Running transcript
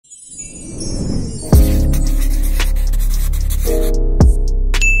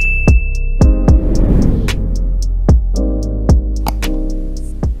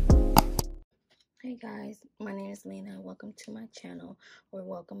or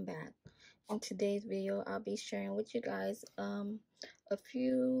welcome back. In today's video, I'll be sharing with you guys a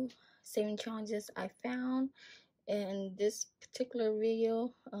few saving challenges I found. In this particular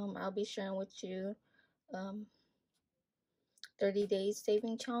video, I'll be sharing with you 30 days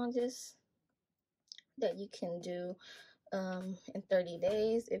saving challenges that you can do in 30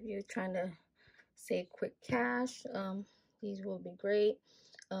 days if you're trying to save quick cash. These will be great.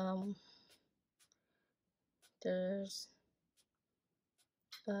 There's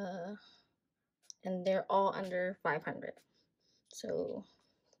and they're all under 500. So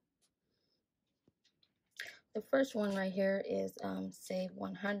the first one right here is save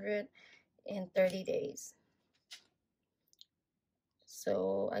 100 in 30 days.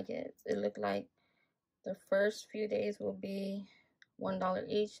 So I guess it looked like the first few days will be $1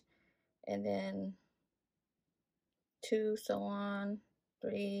 each, and then 2, so on,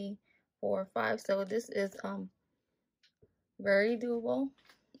 3, 4, 5. So this is very doable.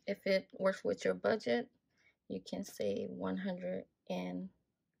 If it works with your budget, you can save 100 in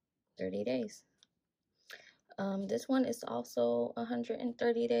 30 days. This one is also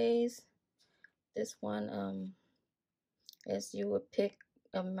 130 days. This one is you would pick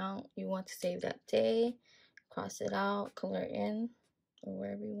amount you want to save that day, cross it out, color in, or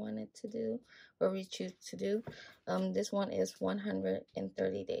wherever you want it to do, wherever you choose to do. This one is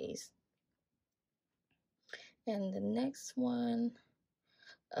 130 days. And the next one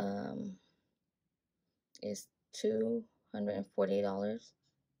is $240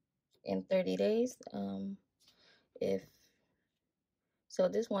 in 30 days. So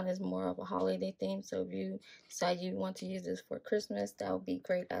this one is more of a holiday theme. So if you decide you want to use this for Christmas, that would be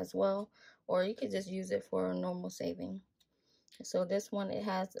great as well. Or you could just use it for a normal saving. So this one, it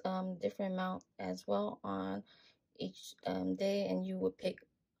has different amount as well on each day, and you would pick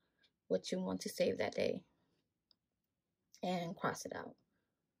what you want to save that day and cross it out.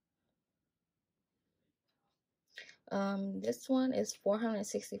 This one is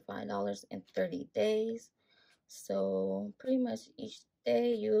 $465 in 30 days. So pretty much each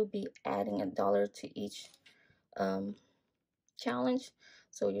day you'll be adding $1 to each challenge.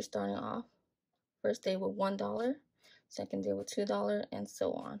 So you're starting off first day with $1, second day with $2, and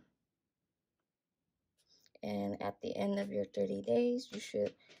so on. And at the end of your 30 days, you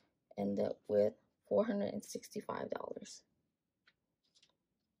should end up with $465.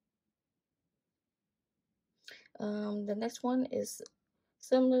 The next one is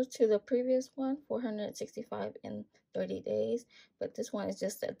similar to the previous one, $465 in 30 days, but this one is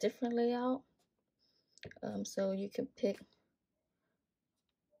just a different layout. So you can pick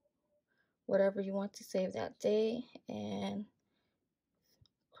whatever you want to save that day and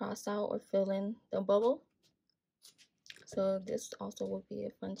cross out or fill in the bubble. So this also will be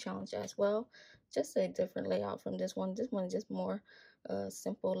a fun challenge as well. Just a different layout from this one. This one is just more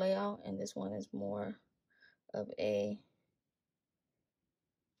simple layout, and this one is more of a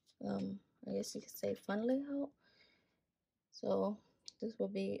I guess you could say fun layout. So this will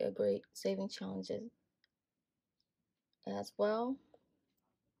be a great saving challenge as well.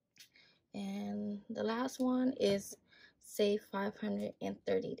 And the last one is save 500 in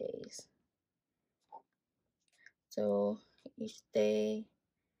 30 days. So each day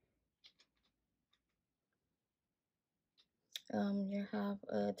you have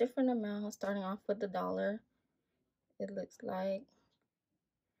a different amount starting off with $1, it looks like,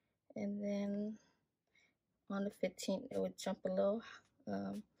 and then on the 15th it would jump a little,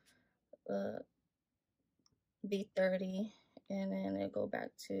 be 30, and then it'll go back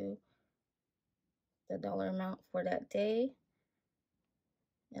to the dollar amount for that day,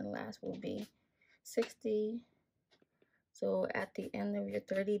 and last will be 60. So at the end of your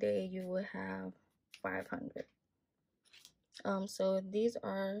 30 day you will have 500. So these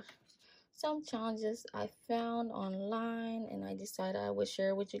are some challenges I found online, and I decided I would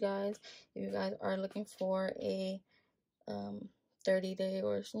share with you guys. If you guys are looking for a 30-day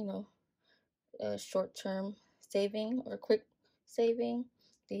or a short-term saving or quick saving,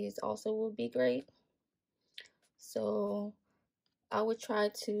 these also will be great. So I would try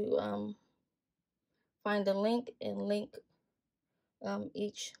to find the link and link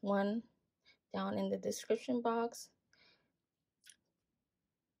each one down in the description box.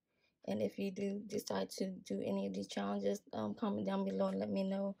 And if you do decide to do any of these challenges, comment down below and let me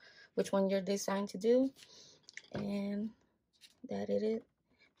know which one you're deciding to do. And that is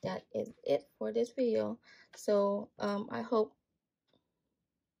it for this video. So I hope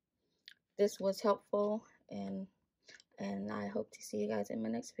this was helpful, and I hope to see you guys in my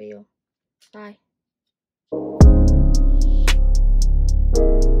next video. Bye.